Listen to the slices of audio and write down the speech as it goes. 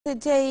The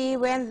day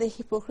when the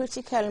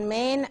hypocritical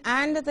men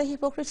and the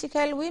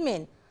hypocritical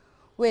women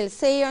will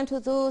say unto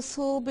those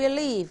who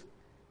believe,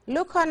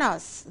 look on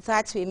us,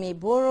 that we may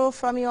borrow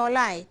from your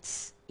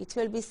light. It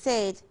will be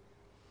said,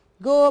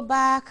 go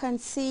back and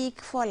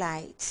seek for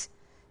light.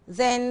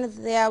 Then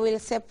there will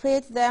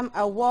separate them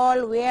a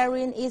wall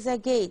wherein is a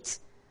gate,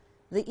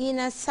 the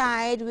inner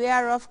side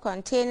whereof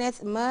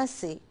containeth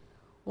mercy,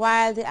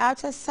 while the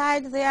outer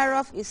side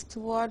thereof is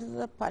toward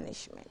the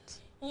punishment.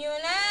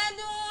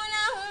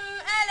 ينادونهم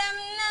ألم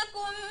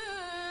نكن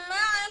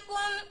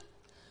معكم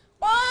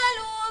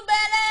قالوا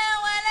بلى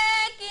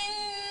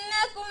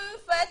ولكنكم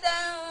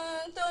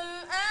فتنتم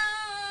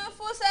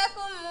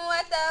أنفسكم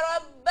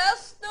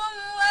وتربصتم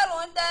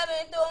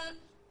وارتبتم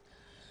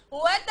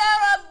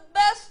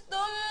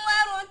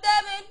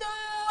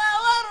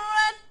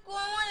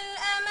وغرتكم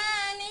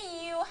الأماني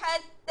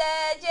حتى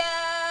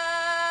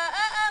جاء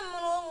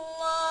أمر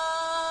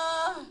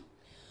الله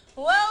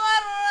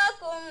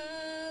وغركم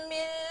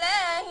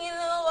بالله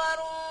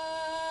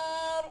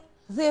الغرور.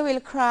 They will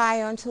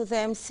cry unto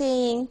them,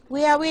 saying,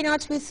 were we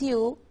not with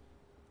you?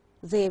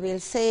 They will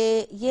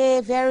say,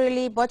 yea,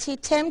 verily, but ye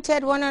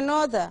tempted one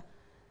another,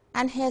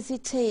 and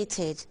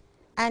hesitated,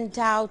 and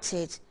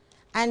doubted,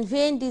 and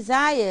vain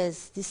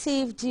desires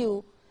deceived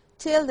you,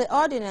 till the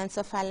ordinance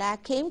of Allah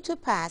came to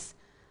pass,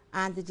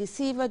 and the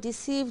deceiver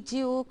deceived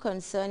you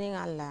concerning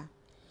Allah.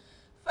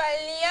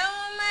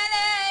 فاليوم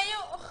لا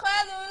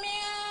يؤخذ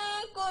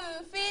منكم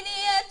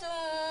فدية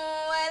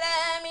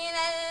ولا من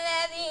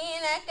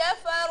الذين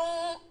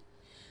كفروا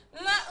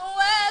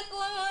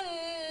مأواكم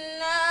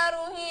النار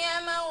هي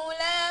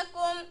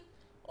مولاكم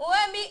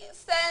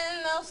وبئس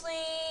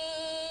المصير.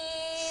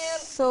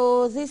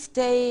 So this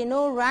day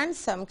no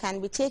ransom can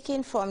be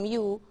taken from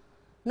you,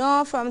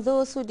 nor from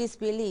those who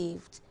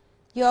disbelieved.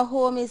 Your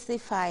home is the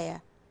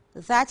fire.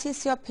 That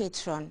is your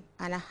patron,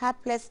 and a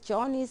hapless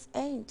journey's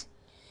end.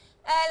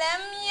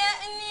 ألم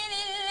يأن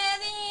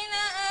للذين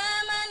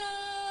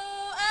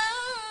آمنوا أن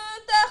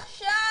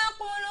تخشع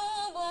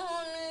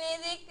قلوبهم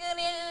لذكر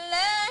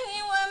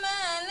الله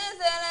وما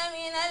نزل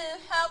من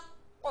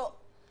الحق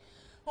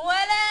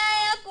ولا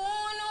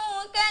يكونوا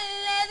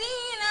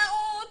كالذين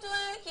أوتوا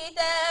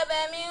الكتاب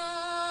من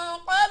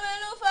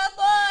قبل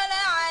فطال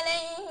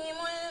عليهم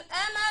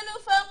الأمد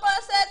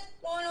فقست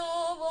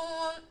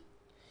قلوبهم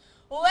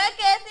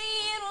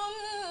وكثير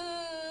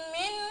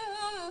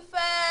منهم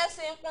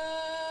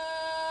فاسقون.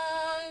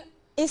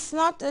 Is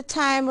not the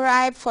time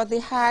ripe for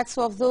the hearts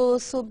of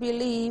those who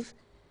believe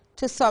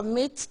to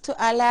submit to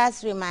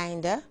Allah's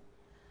reminder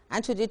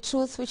and to the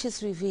truth which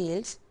is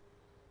revealed,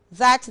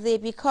 that they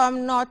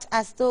become not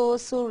as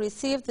those who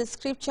received the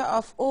scripture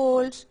of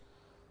old,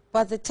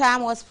 but the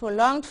time was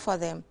prolonged for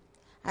them,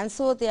 and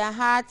so their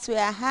hearts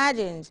were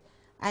hardened,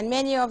 and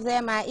many of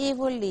them are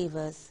evil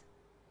livers.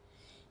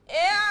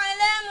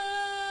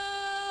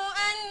 اعلموا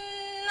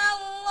أن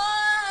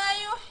الله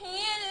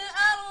يحيي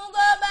الأرض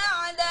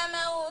بعد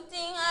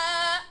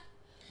موتها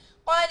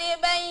قد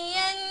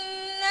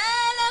بينا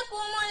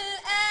لكم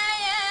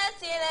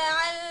الآيات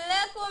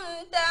لعلكم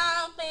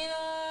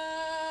تعقلون.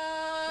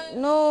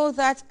 Know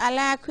that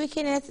Allah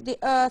quickeneth the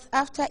earth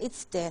after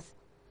its death.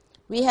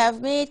 We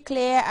have made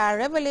clear our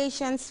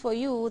revelations for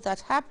you,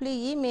 that haply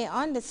ye may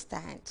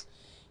understand.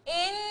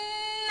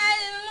 إن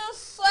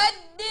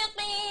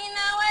المصدقين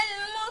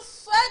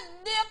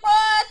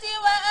والمصدقات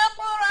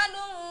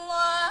وأقرضوا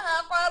الله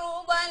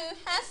قرضا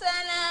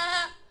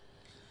حسنا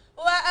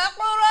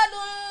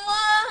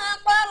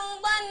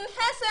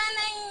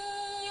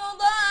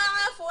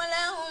يضاعف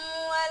لهم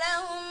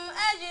ولهم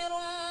أجر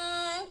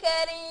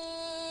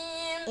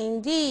كريم.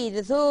 Indeed,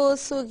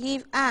 those who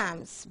give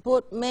alms,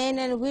 both men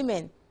and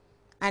women,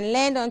 and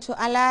lend unto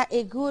Allah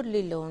a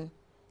goodly loan,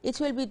 it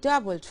will be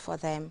doubled for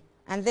them,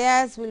 and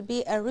theirs will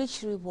be a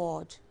rich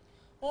reward.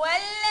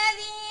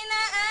 والذين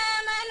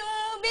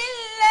آمنوا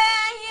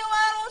بالله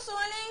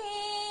ورسله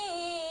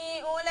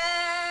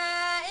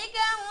أولئك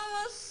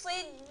هم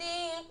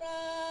الصديقون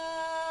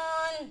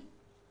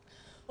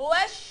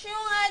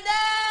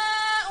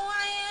والشهداء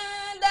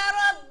عند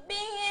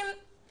ربهم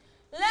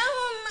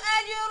لهم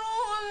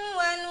أجرهم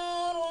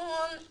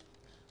ونورهم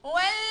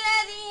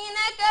والذين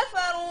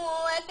كفروا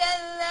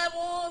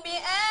وكذبوا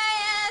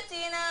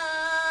بآياتنا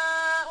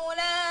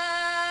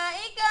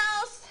أولئك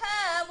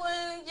أصحاب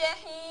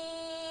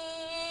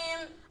الجحيم.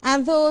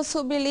 And those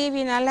who believe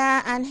in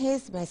Allah and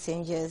His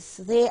messengers,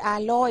 they are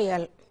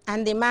loyal,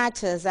 and the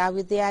matters are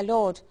with their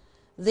Lord.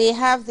 They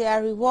have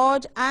their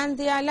reward and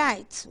their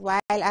light, while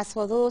as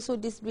for those who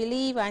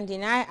disbelieve and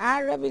deny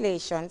our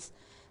revelations,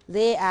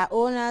 they are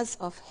owners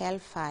of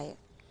hellfire.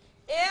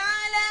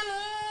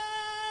 اعلموا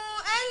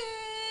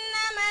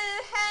أنما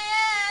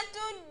الحياة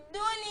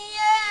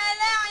الدنيا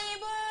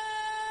لعب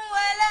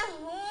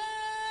ولهو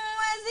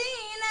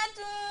وزينة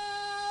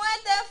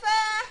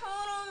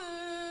وتفاحر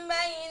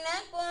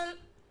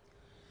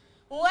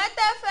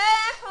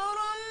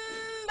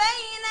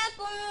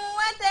بينكم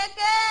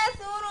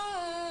وتكاثر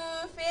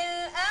في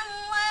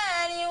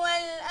الأموال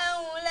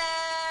والأولاد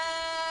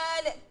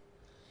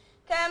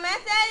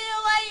كمثل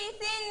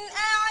غيث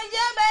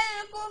أعجب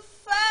الكفار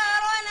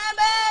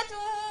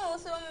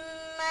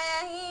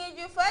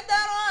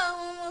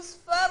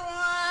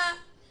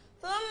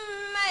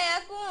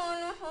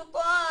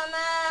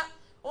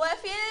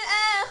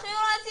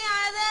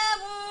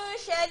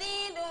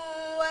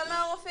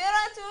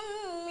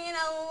من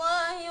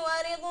الله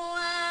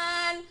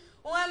ورضوان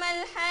وما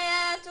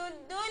الحياة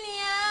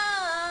الدنيا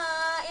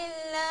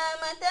إلا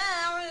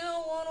متاع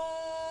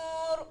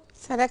الغرور.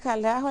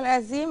 Sadaqallahul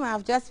Azim.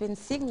 I've just been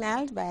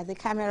signaled by the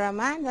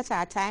cameraman that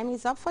our time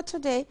is up for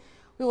today.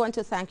 We want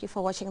to thank you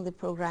for watching the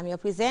program. Your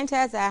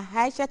presenters are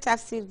Haisha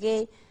Tafsir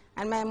Gay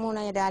and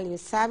Maimuna Yadali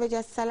Savage.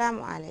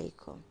 Assalamu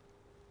alaikum.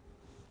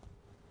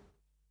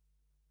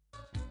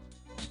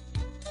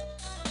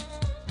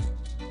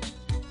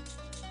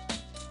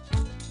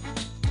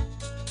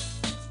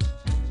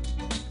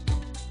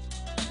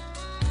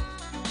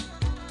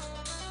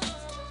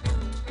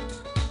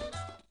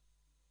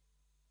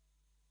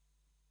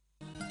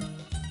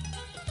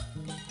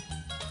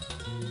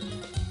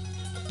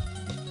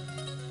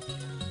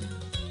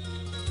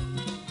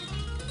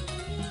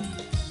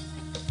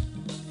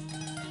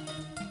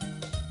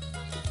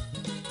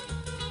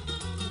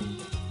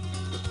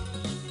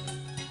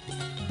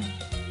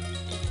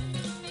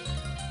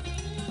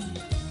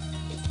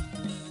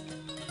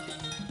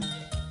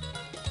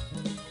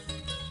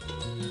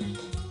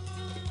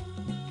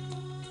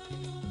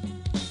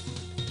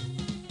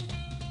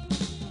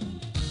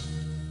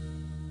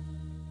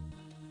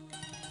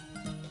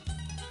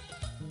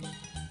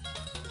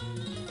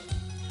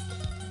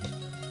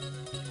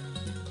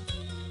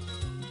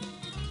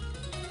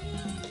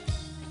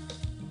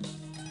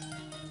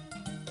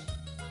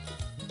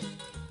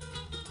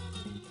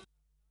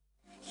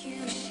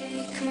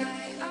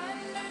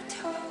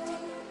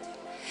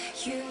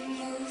 You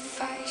move,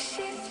 I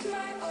shift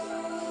my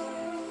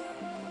own.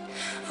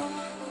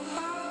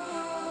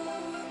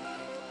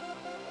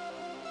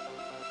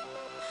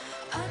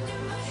 Under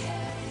my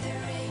head, the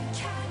rain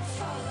can't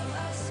follow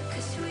us,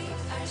 'cause we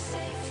are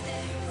safe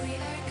there. We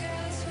are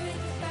girls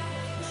with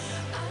bags.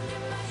 Under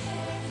my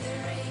head, the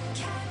rain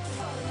can't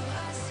follow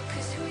us,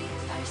 'cause we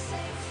are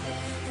safe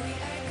there. We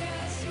are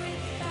girls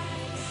with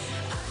bags.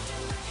 Under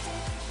my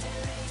head, the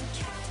rain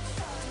can't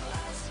follow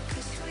us,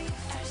 'cause we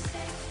are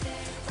safe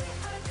there. We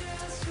are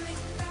girls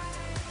with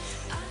bags.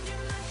 Under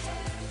my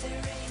head, the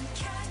rain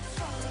can't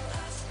follow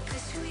us,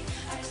 'cause we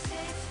are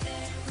safe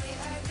there. We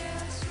are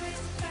girls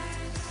with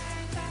bags.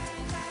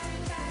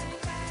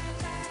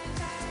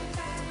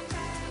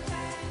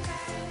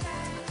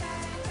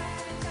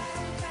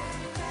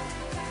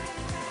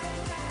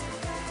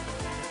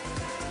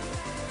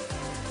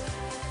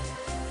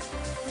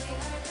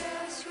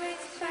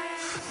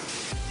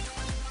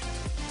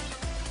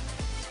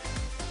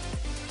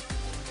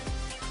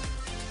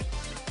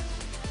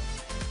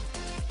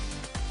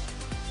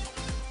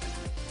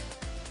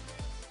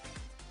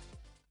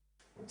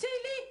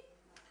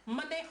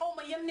 man day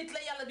xawma yan nit la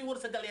yàlla di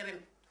wërsëgale ren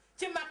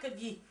ci màkk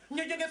gi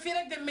ñu jóge fii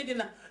rek dem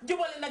Medina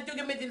jubale nag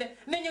jóge Medina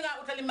ne ñu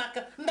ngaa utali màkk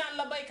ndaan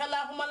la bayka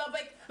laahuma la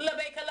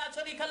bayka laa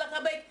sharika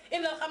laka bayk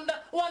innal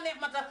hamda wa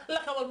ni'mata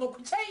laka wal mulk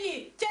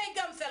cay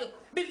gamsel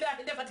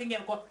billahi defati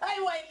ngeen ko ay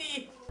waay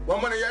lii waa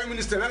ma ne yaay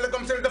ministre lan la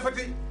gamsel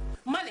defati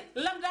ma ne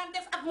lam daan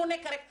def at mu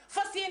nekk rek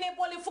fas yéene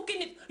boole fukki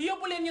nit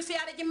yóbbu leen ñu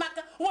siyaare ji màkk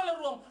wala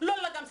Rome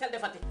loolu la gamsel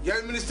defati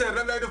yaay ministère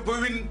lan lay def ba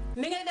win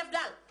ni ngay def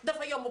daal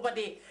dafa yomb ba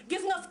dee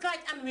gis nga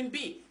scratch and win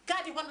bii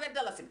kaati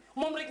 $100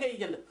 moom rek ngay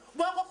jënd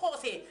boo ko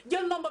xoosee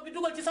jël nomba bi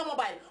dugal ci sa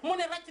mobile mu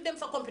ne ràcc dem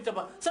sa computer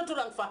ba sa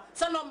turang fa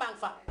sa nombaang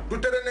fa du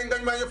tere ne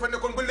ngañ maa ya fa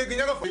nekkoon ba léegi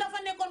ña nga fa la fa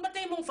nekkoon ba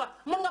tey mu ngi fa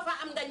mun nga faa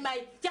am ngañ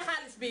maay ci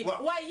xaalis bi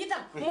waaye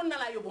itam mun na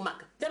laa yóbbu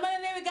màkk dama ne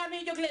neewi Gambie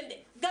yi jóg leen de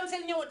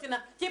gamsel ñëwati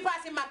na ci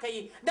paasi màkk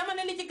yi dama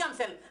ne li ci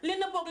gamsel li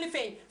na boog li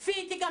feeñ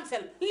fii ci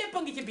gamsel lépp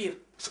a ngi ci biir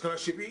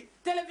scratch bi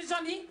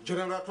télévision yi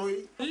générateur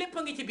yi lépp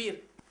a ngi ci biir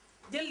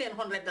jël leen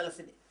 $100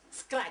 de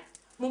scratch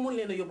mu mun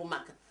leen a yóbbu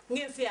màkk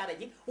ngeen siyaare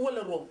ji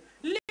wala Rome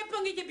lépp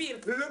a ngi ci biir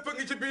lépp a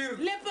ngi ci biir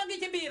lépp a ngi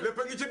ci biir lépp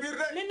a ngi ci biir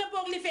de li na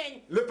boog li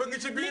feeñ lépp a ngi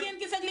ci biir li ngeen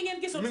gis ak li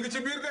ngeen gisul mi ngi ci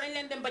biir de dañ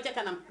leen dem ba ca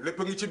kanam lépp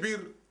a ngi ci biir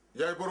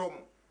yaay boroom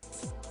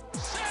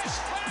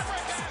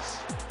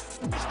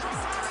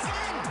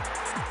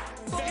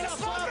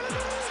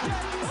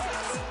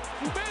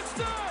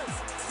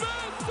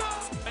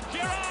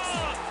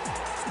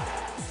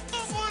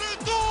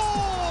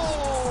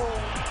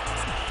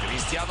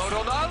Cristiano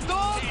Ronaldo.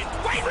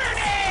 Wayne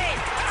Rooney.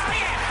 Oh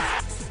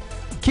yeah.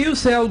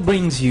 QCell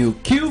brings you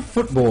Q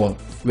Football.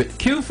 With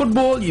Q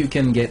Football, you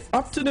can get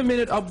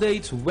up-to-the-minute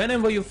updates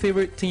whenever your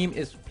favorite team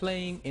is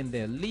playing in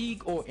their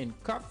league or in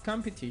cup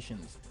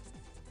competitions.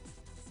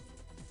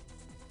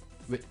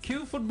 With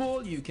Q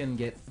Football, you can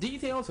get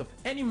details of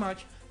any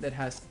match that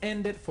has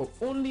ended for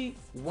only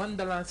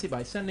 $1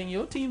 by sending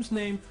your team's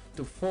name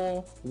to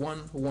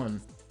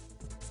 411.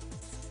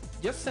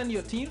 Just send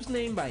your team's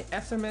name by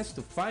SMS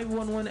to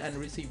 511 and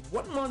receive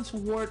 1 month's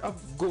worth of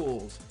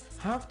goals,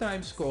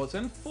 halftime scores,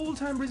 and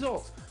full-time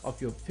results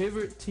of your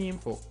favorite team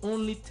for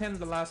only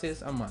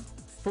 $10 a month.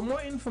 For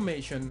more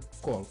information,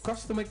 call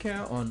customer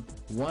care on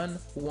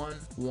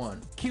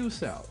 111.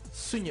 QCell,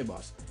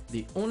 Sunyabus,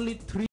 the only 3